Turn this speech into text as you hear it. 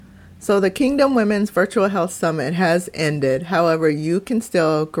So the Kingdom Women's Virtual Health Summit has ended. However, you can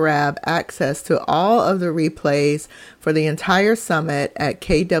still grab access to all of the replays for the entire summit at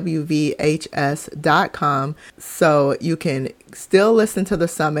kwvhs.com. So you can still listen to the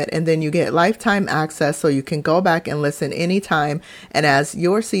summit, and then you get lifetime access so you can go back and listen anytime. And as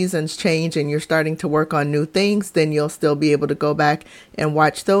your seasons change and you're starting to work on new things, then you'll still be able to go back and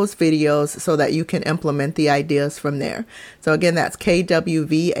watch those videos so that you can implement the ideas from there. So again, that's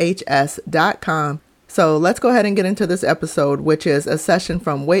kwvhs.com. So let's go ahead and get into this episode, which is a session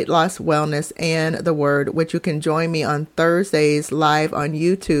from Weight Loss, Wellness, and the Word, which you can join me on Thursdays live on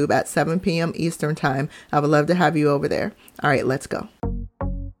YouTube at 7 p.m. Eastern Time. I would love to have you over there. All right, let's go.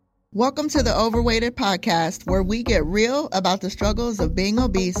 Welcome to the Overweighted Podcast, where we get real about the struggles of being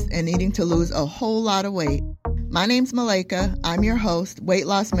obese and needing to lose a whole lot of weight. My name's Malika. I'm your host, weight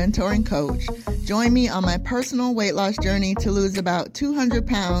loss mentor and coach. Join me on my personal weight loss journey to lose about 200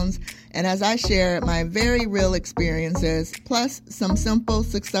 pounds, and as I share my very real experiences, plus some simple,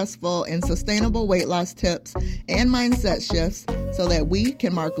 successful, and sustainable weight loss tips and mindset shifts so that we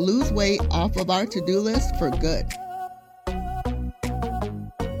can mark lose weight off of our to-do list for good.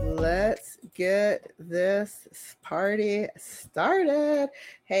 Let's get this party started.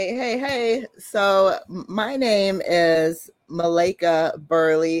 Hey. So my name is Malika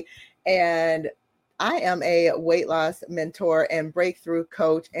Burley, and I am a weight loss mentor and breakthrough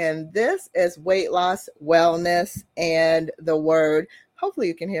coach, and this is Weight Loss, Wellness, and the Word. Hopefully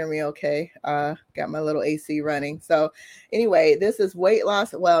you can hear me okay. Got my little AC running. So anyway, this is Weight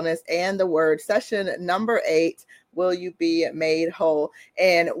Loss, Wellness, and the Word, session number 8. Will you be made whole?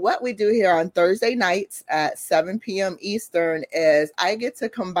 And what we do here on Thursday nights at 7 p.m. Eastern is I get to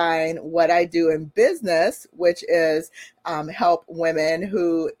combine what I do in business, which is help women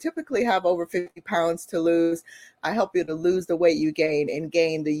who typically have over 50 pounds to lose. I help you to lose the weight you gain and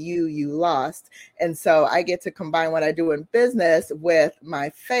gain the you lost. And so I get to combine what I do in business with my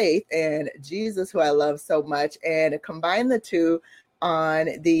faith and Jesus, who I love so much, and combine the two on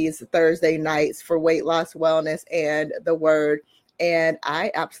these Thursday nights for Weight Loss, Wellness, and the Word. And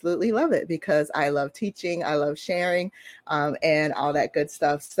I absolutely love it because I love teaching, I love sharing, and all that good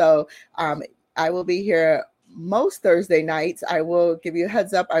stuff. So I will be here most Thursday nights. I will give you a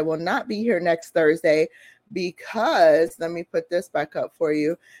heads up. I will not be here next Thursday because, let me put this back up for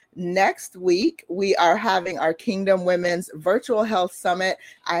you. Next week, we are having our Kingdom Women's Virtual Health Summit.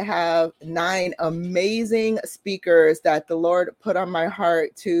 I have 9 amazing speakers that the Lord put on my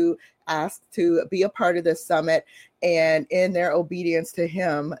heart to ask to be a part of this summit. And in their obedience to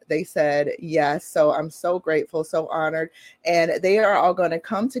Him, they said yes. So I'm so grateful, so honored. And they are all going to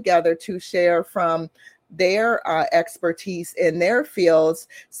come together to share from their expertise in their fields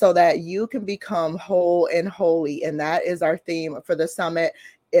so that you can become whole and holy. And that is our theme for the summit.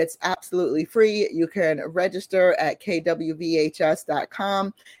 It's absolutely free. You can register at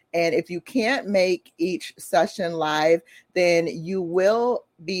kwvhs.com. And if you can't make each session live, then you will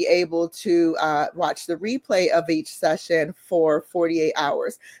be able to watch the replay of each session for 48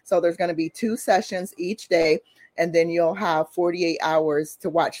 hours. So there's going to be 2 sessions each day, and then you'll have 48 hours to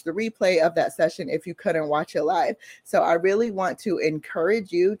watch the replay of that session if you couldn't watch it live. So I really want to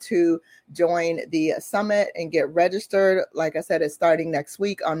encourage you to join the summit and get registered. Like I said, it's starting next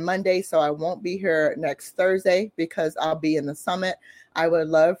week on Monday, so I won't be here next Thursday because I'll be in the summit. I would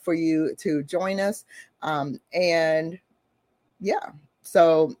love for you to join us. And yeah.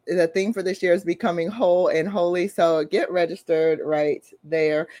 So the theme for this year is becoming whole and holy. So get registered right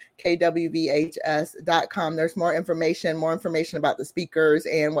there, kwvhs.com. There's more information about the speakers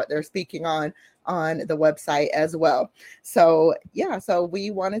and what they're speaking on the website as well. So yeah, so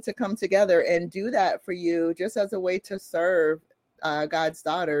we wanted to come together and do that for you just as a way to serve God's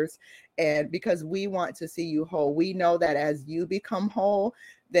daughters. And because we want to see you whole, we know that as you become whole,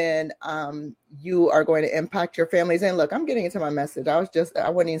 then you are going to impact your families. And look, I'm getting into my message. I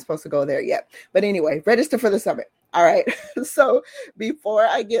wasn't even supposed to go there yet. But anyway, register for the summit. All right. So before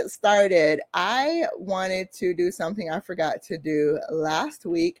I get started, I wanted to do something I forgot to do last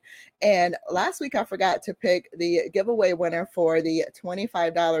week. And last week I forgot to pick the giveaway winner for the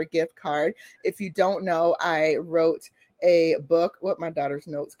 $25 gift card. If you don't know, I wrote a book with my daughter's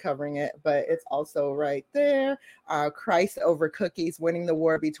notes covering it, but it's also right there. Christ Over Cookies, Winning the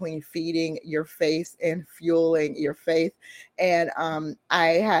War Between Feeding Your Faith and Fueling Your Faith. And I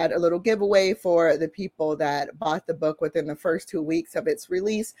had a little giveaway for the people that bought the book within the first 2 weeks of its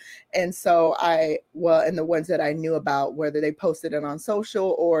release. And so and the ones that I knew about, whether they posted it on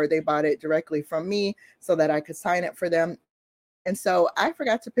social or they bought it directly from me so that I could sign it for them. And so I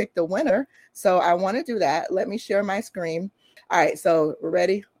forgot to pick the winner. So I want to do that. Let me share my screen. All right, so we're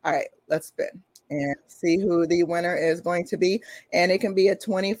ready. All right, let's spin and see who the winner is going to be. And it can be a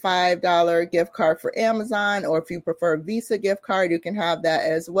 $25 gift card for Amazon, or if you prefer Visa gift card, you can have that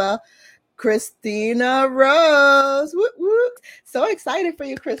as well. Christina Rose. Whoop, whoop. So excited for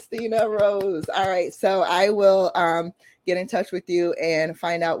you, Christina Rose. All right, so I will get in touch with you and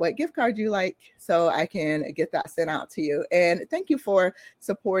find out what gift card you like so I can get that sent out to you. And thank you for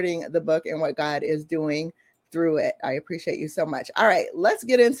supporting the book and what God is doing through it. I appreciate you so much. All right, let's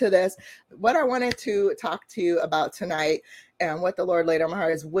get into this. What I wanted to talk to you about tonight and what the Lord laid on my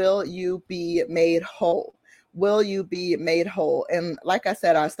heart is, will you be made whole? Will you be made whole? And like I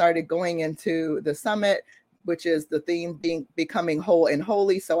said, I started going into the summit, which is the theme being becoming whole and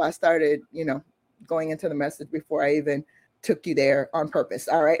holy. So I started, going into the message before I even took you there on purpose.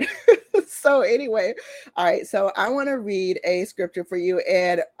 All right. So anyway, all right. So I want to read a scripture for you.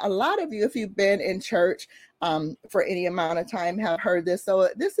 And a lot of you, if you've been in church for any amount of time, have heard this. So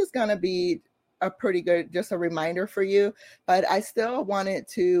this is going to be a pretty good, just a reminder for you, but I still wanted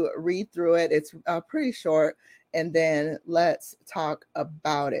to read through it. It's pretty short, and then let's talk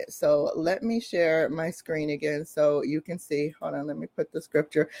about it. So let me share my screen again so you can see. Hold on, let me put the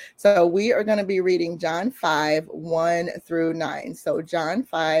scripture. So we are going to be reading John 5, 1 through 9. So John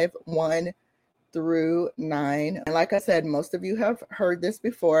 5, 1 through 9. And like I said, most of you have heard this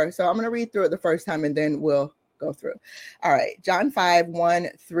before. So I'm going to read through it the first time and then we'll go through. All right, John 5, 1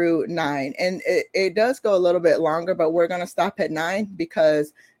 through 9. And it does go a little bit longer, but we're going to stop at 9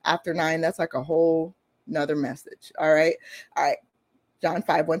 because after 9, that's like a whole nother message. All right. John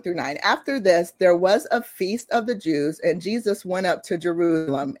 5, 1 through 9. After this, there was a feast of the Jews, and Jesus went up to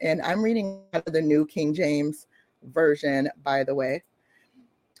Jerusalem. And I'm reading out of the New King James Version, by the way.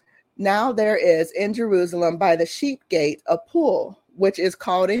 Now there is in Jerusalem by the sheep gate a pool, which is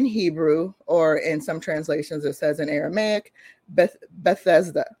called in Hebrew, or in some translations it says in Aramaic,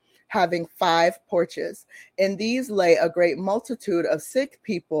 Bethesda, having 5 porches. In these lay a great multitude of sick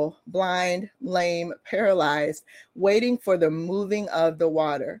people, blind, lame, paralyzed, waiting for the moving of the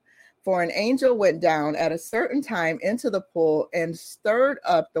water. For an angel went down at a certain time into the pool and stirred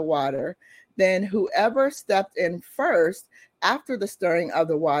up the water. Then whoever stepped in first after the stirring of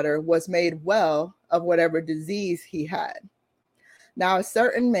the water was made well of whatever disease he had. Now a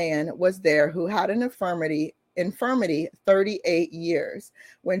certain man was there who had an infirmity 38 years.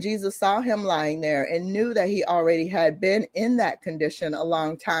 When Jesus saw him lying there and knew that he already had been in that condition a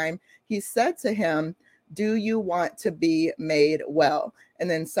long time, he said to him, "Do you want to be made well?" And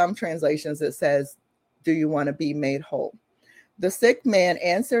then some translations it says, "Do you want to be made whole?" The sick man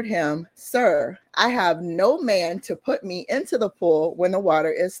answered him, "Sir, I have no man to put me into the pool when the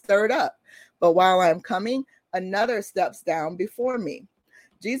water is stirred up. But while I'm coming, another steps down before me."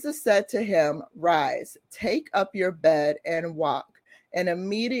 Jesus said to him, "Rise, take up your bed and walk." And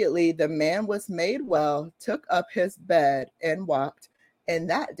immediately the man was made well, took up his bed and walked. And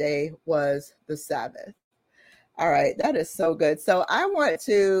that day was the Sabbath. All right, that is so good. So I want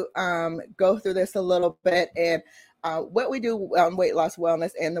to go through this a little bit. And what we do on Weight Loss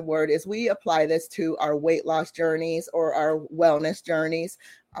Wellness and the Word is we apply this to our weight loss journeys or our wellness journeys,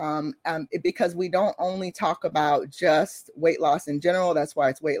 because we don't only talk about just weight loss in general. That's why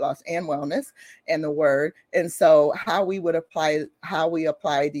it's weight loss and wellness and the Word. And so how we apply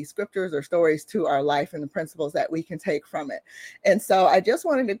these scriptures or stories to our life and the principles that we can take from it. And so I just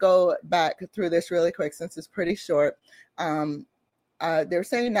wanted to go back through this really quick since it's pretty short. They're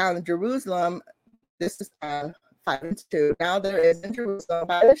saying now in Jerusalem, this is 5 and 2. Now there is in Jerusalem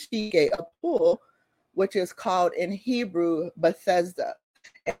by the sheep gate a pool, which is called in Hebrew Bethesda.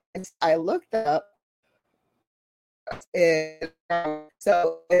 And I looked up,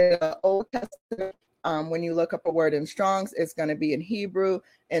 so in the Old Testament, when you look up a word in Strong's, it's going to be in Hebrew.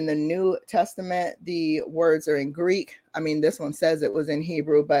 In the New Testament, the words are in Greek. I mean, this one says it was in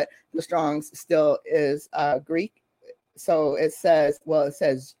Hebrew, but the Strong's still is Greek. So it says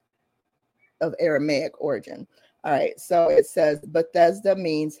of Aramaic origin. All right, so it says Bethesda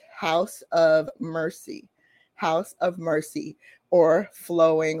means house of mercy, or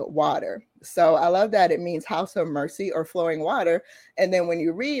flowing water. So I love that it means house of mercy or flowing water. And then when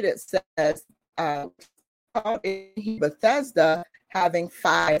you read it says Bethesda having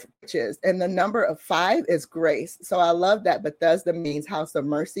 5 porches, and the number of 5 is grace. So I love that Bethesda means house of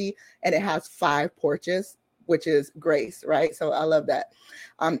mercy and it has 5 porches, which is grace, right? So I love that.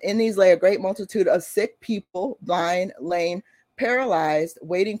 In these lay a great multitude of sick people, blind, lame, paralyzed,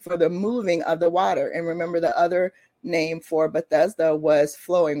 waiting for the moving of the water. And remember, the other name for Bethesda was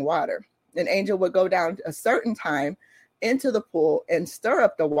flowing water. An angel would go down a certain time into the pool and stir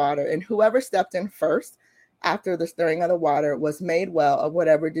up the water, and whoever stepped in first after the stirring of the water, was made well of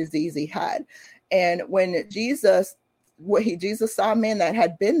whatever disease he had. And when Jesus saw a man that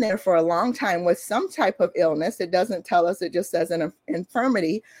had been there for a long time with some type of illness. It doesn't tell us, it just says an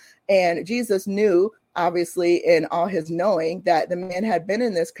infirmity. And Jesus knew, obviously, in all his knowing, that the man had been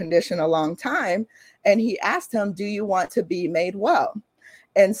in this condition a long time. And he asked him, do you want to be made well?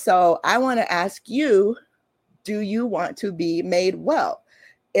 And so I want to ask you, do you want to be made well?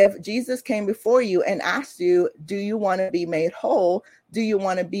 If Jesus came before you and asked you, do you want to be made whole? Do you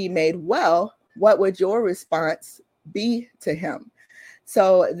want to be made well? What would your response be to him?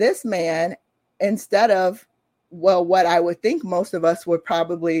 So this man, instead of, well, what I would think most of us would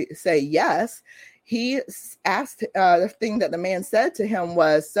probably say yes, he asked, the thing that the man said to him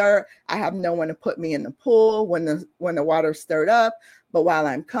was, sir, I have no one to put me in the pool when the water stirred up, but while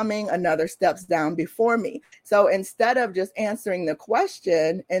I'm coming, another steps down before me. So instead of just answering the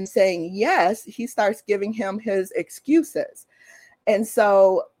question and saying yes, he starts giving him his excuses. And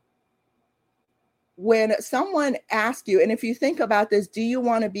so when someone asks you, and if you think about this, do you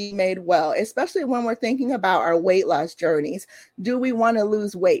want to be made well, especially when we're thinking about our weight loss journeys? Do we want to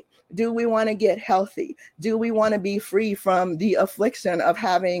lose weight? Do we want to get healthy? Do we want to be free from the affliction of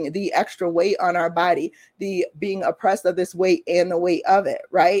having the extra weight on our body, the being oppressed of this weight and the weight of it,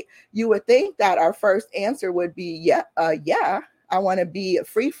 right? You would think that our first answer would be, yeah, I want to be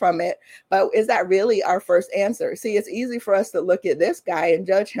free from it. But is that really our first answer? See, it's easy for us to look at this guy and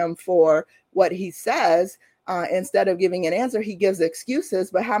judge him for what he says. Instead of giving an answer, he gives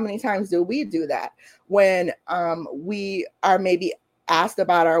excuses. But how many times do we do that when we are maybe asked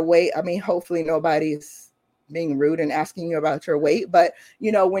about our weight? I mean, hopefully nobody's being rude and asking you about your weight, but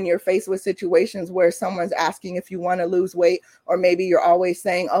when you're faced with situations where someone's asking if you want to lose weight, or maybe you're always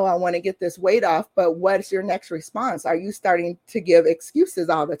saying, oh, I want to get this weight off, but what's your next response? Are you starting to give excuses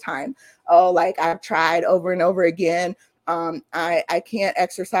all the time? Oh, like, I've tried over and over again. I can't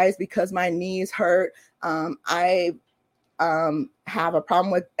exercise because my knees hurt. I have a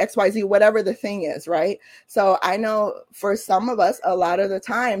problem with XYZ, whatever the thing is, right? So I know for some of us, a lot of the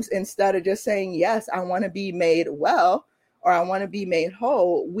times, instead of just saying, yes, I want to be made well, or I want to be made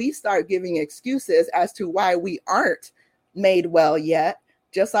whole, we start giving excuses as to why we aren't made well yet,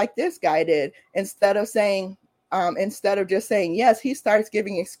 just like this guy did. Instead of just saying yes, he starts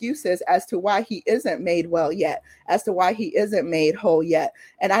giving excuses as to why he isn't made well yet, as to why he isn't made whole yet.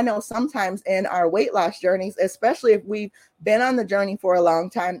 And I know sometimes in our weight loss journeys, especially if we've been on the journey for a long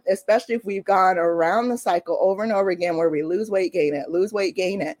time, especially if we've gone around the cycle over and over again where we lose weight, gain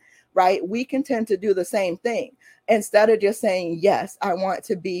it, right? We can tend to do the same thing. Instead of just saying, yes, I want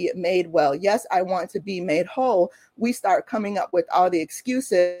to be made well, yes, I want to be made whole, we start coming up with all the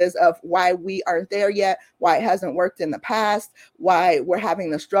excuses of why we aren't there yet, why it hasn't worked in the past, why we're having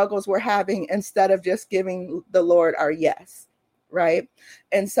the struggles we're having, instead of just giving the Lord our yes, right?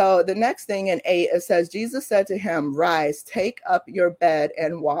 And so the next thing in 8, it says, Jesus said to him, rise, take up your bed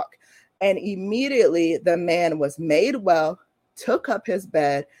and walk. And immediately the man was made well, took up his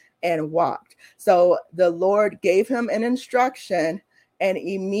bed, and walked. So the Lord gave him an instruction, and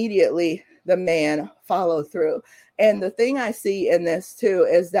immediately the man followed through. And the thing I see in this too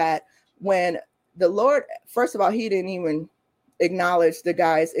is that when the Lord, first of all, he didn't even acknowledge the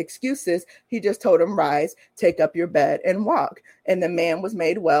guy's excuses. He just told him, rise, take up your bed and walk. And the man was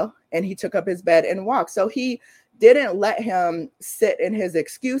made well, and he took up his bed and walked. So he didn't let him sit in his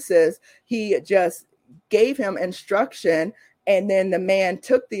excuses. He just gave him instruction. And then the man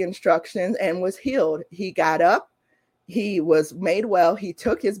took the instructions and was healed. He got up, he was made well, he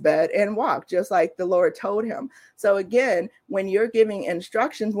took his bed and walked, just like the Lord told him. So again, when you're giving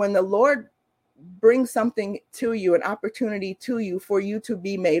instructions, when the Lord brings something to you, an opportunity to you for you to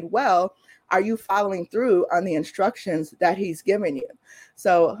be made well, are you following through on the instructions that he's given you?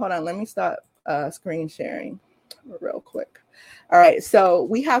 So hold on, let me stop screen sharing real quick. All right, so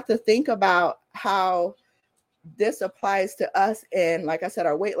we have to think about how this applies to us in, like I said,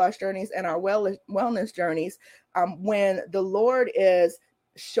 our weight loss journeys and our wellness journeys, when the Lord is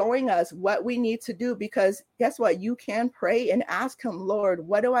showing us what we need to do. Because guess what? You can pray and ask him, Lord,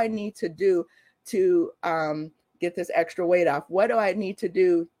 what do I need to do to get this extra weight off? What do I need to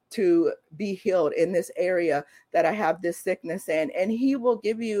do to be healed in this area that I have this sickness in? And he will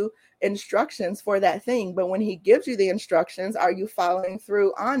give you instructions for that thing. But when he gives you the instructions, are you following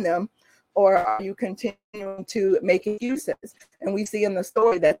through on them? Or are you continuing to make excuses? And we see in the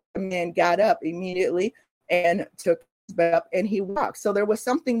story that the man got up immediately and took his bed up and he walked. So there was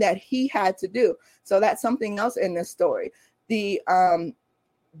something that he had to do. So that's something else in this story.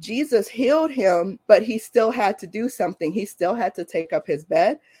 Jesus healed him, but he still had to do something. He still had to take up his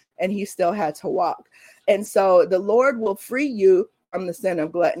bed and he still had to walk. And so the Lord will free you from the sin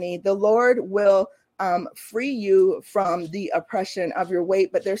of gluttony. The Lord will free you from the oppression of your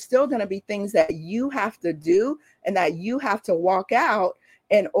weight, but there's still going to be things that you have to do and that you have to walk out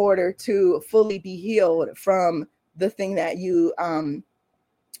in order to fully be healed from the thing that you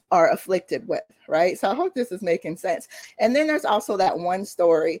are afflicted with, right? So I hope this is making sense. And then there's also that one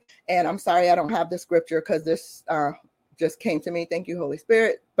story, and I'm sorry I don't have the scripture because this just came to me. Thank you, Holy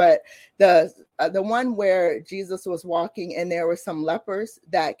Spirit. But the one where Jesus was walking and there were some lepers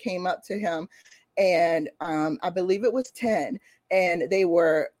that came up to him, and I believe it was 10, and they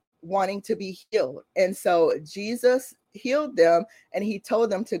were wanting to be healed. And so Jesus healed them, and he told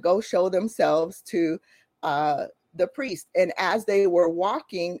them to go show themselves to the priest. And as they were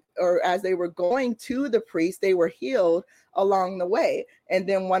walking, or as they were going to the priest, they were healed along the way. And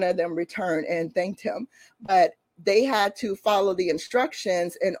then one of them returned and thanked him. But they had to follow the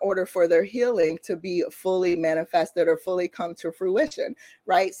instructions in order for their healing to be fully manifested or fully come to fruition,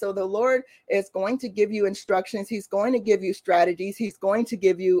 right? So the Lord is going to give you instructions. He's going to give you strategies. He's going to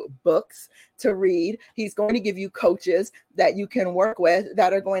give you books to read. He's going to give you coaches that you can work with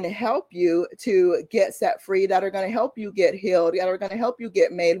that are going to help you to get set free, that are going to help you get healed, that are going to help you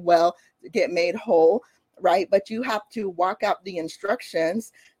get made well, get made whole, right? But you have to walk out the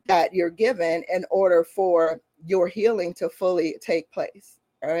instructions that you're given in order for your healing to fully take place.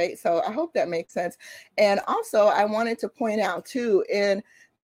 All right. So I hope that makes sense. And also I wanted to point out too, in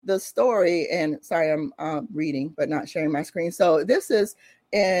the story, and sorry, I'm reading, but not sharing my screen. So this is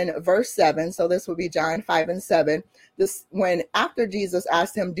in verse 7. So this will be John 5:7. This, when after Jesus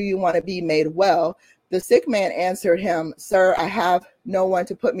asked him, do you want to be made well? The sick man answered him, sir, I have no one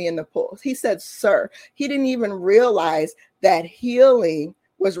to put me in the pool. He said, sir. He didn't even realize that healing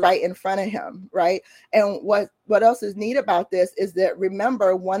was right in front of him, right? And what else is neat about this is that,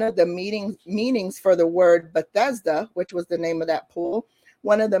 remember, one of the meanings for the word Bethesda, which was the name of that pool,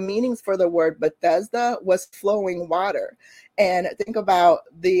 one of the meanings for the word Bethesda was flowing water. And think about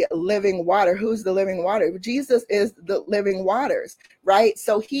the living water. Who's the living water? Jesus is the living waters, right?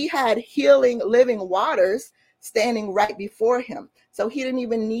 So he had healing living waters standing right before him. So he didn't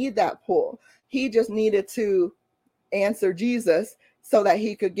even need that pool. He just needed to answer Jesus so that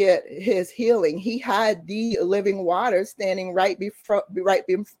he could get his healing. He had the living water standing right in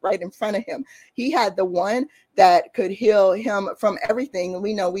front of him. He had the one that could heal him from everything.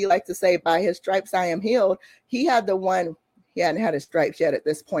 We know, we like to say, by his stripes I am healed. He had the one. He hadn't had his stripes yet at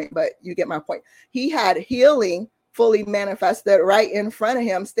this point, but you get my point. He had healing fully manifested right in front of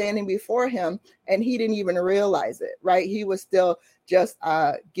him, standing before him, and he didn't even realize it, right? He was still just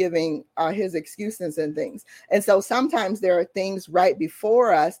giving his excuses and things. And so sometimes there are things right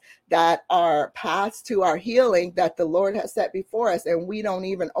before us that are paths to our healing that the Lord has set before us, and we don't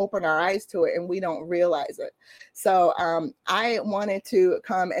even open our eyes to it, and we don't realize it. So I wanted to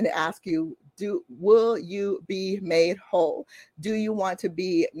come and ask you, will you be made whole? Do you want to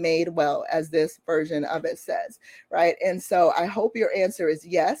be made well, as this version of it says, right? And so I hope your answer is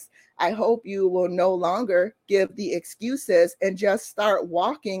yes. I hope you will no longer give the excuses and just start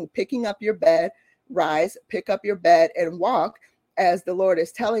walking, picking up your bed, rise, pick up your bed and walk as the Lord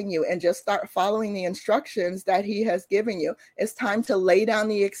is telling you, and just start following the instructions that he has given you. It's time to lay down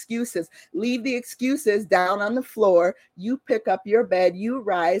the excuses. Leave the excuses down on the floor. You pick up your bed, you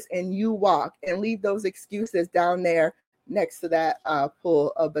rise, and you walk, and leave those excuses down there next to that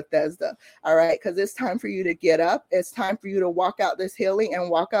pool of Bethesda. All right, because it's time for you to get up. It's time for you to walk out this healing and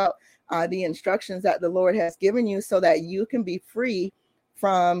walk out the instructions that the Lord has given you, so that you can be free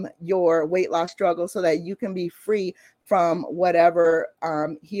from your weight loss struggle, so that you can be free from whatever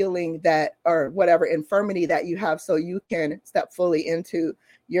healing that, or whatever infirmity that you have, so you can step fully into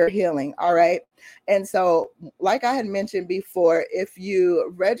your healing. All right. And so, like I had mentioned before, if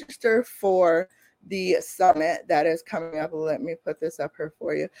you register for the summit that is coming up, let me put this up here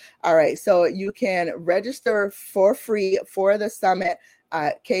for you. All right. So you can register for free for the summit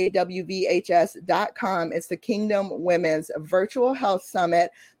at kwvhs.com. It's the Kingdom Women's Virtual Health Summit.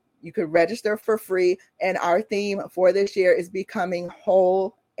 You could register for free. And our theme for this year is becoming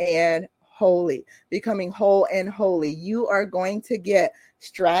whole and holy. Becoming whole and holy. You are going to get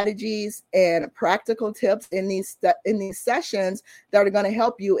strategies and practical tips in these sessions that are going to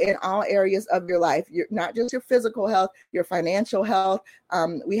help you in all areas of your life. You're not just your physical health, your financial health.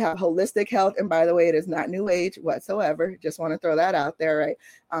 We have holistic health. And by the way, it is not new age whatsoever. Just want to throw that out there, right?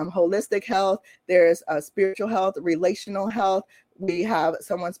 Holistic health. There's spiritual health, relational health. We have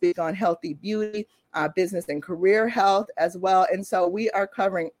someone speak on healthy beauty, business and career health as well. And so we are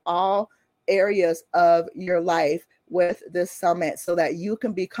covering all areas of your life with this summit so that you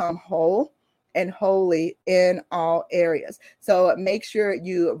can become whole and holy in all areas. So make sure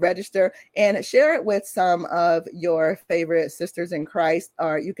you register and share it with some of your favorite sisters in Christ,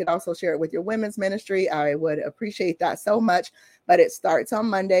 or you can also share it with your women's ministry. I would appreciate that so much. But it starts on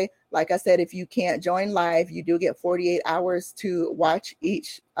Monday. Like I said, if you can't join live, you do get 48 hours to watch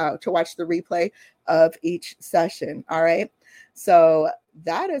the replay of each session. All right. So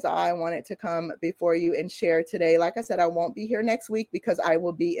that is all I wanted to come before you and share today. Like I said, I won't be here next week because I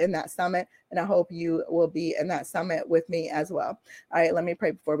will be in that summit, and I hope you will be in that summit with me as well. All right, let me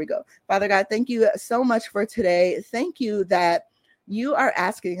pray before we go. Father God, thank you so much for today. Thank you that you are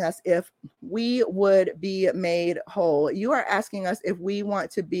asking us if we would be made whole. You are asking us if we want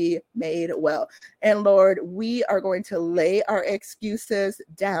to be made well. And Lord, we are going to lay our excuses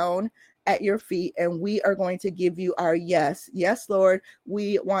down at your feet, and we are going to give you our yes. Yes, Lord,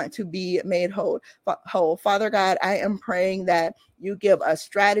 we want to be made whole. Father God, I am praying that you give us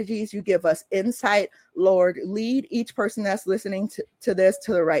strategies, you give us insight. Lord, lead each person that's listening to this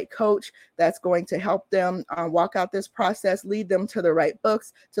to the right coach that's going to help them walk out this process, lead them to the right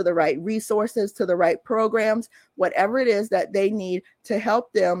books, to the right resources, to the right programs, whatever it is that they need to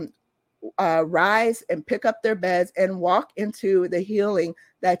help them rise and pick up their beds and walk into the healing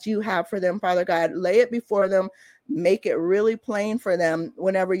that you have for them, Father God. Lay it before them, make it really plain for them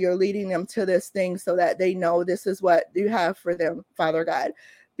whenever you're leading them to this thing so that they know this is what you have for them, Father God,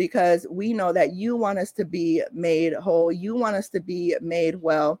 because we know that you want us to be made whole. You want us to be made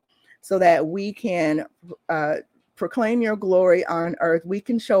well so that we can proclaim your glory on earth. We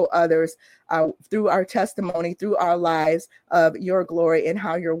can show others through our testimony, through our lives of your glory and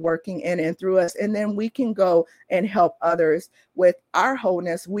how you're working in and through us. And then we can go and help others with our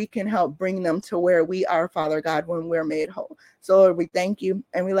wholeness. We can help bring them to where we are, Father God, when we're made whole. So Lord, we thank you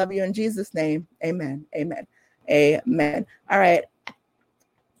and we love you in Jesus' name. Amen. Amen. Amen. All right.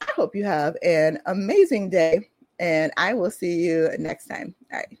 I hope you have an amazing day, and I will see you next time.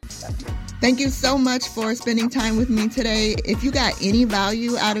 All right. Bye. Thank you so much for spending time with me today. If you got any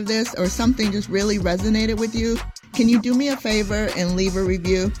value out of this or something just really resonated with you, can you do me a favor and leave a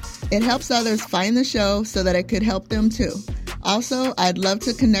review? It helps others find the show so that it could help them too. Also, I'd love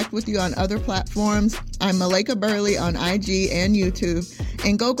to connect with you on other platforms. I'm Malaika Burley on IG and YouTube.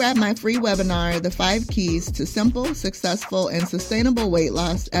 And go grab my free webinar, The 5 Keys to Simple, Successful, and Sustainable Weight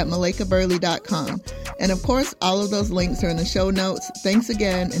Loss at malaikaburley.com. And of course, all of those links are in the show notes. Thanks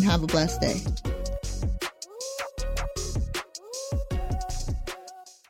again and have a blessed day.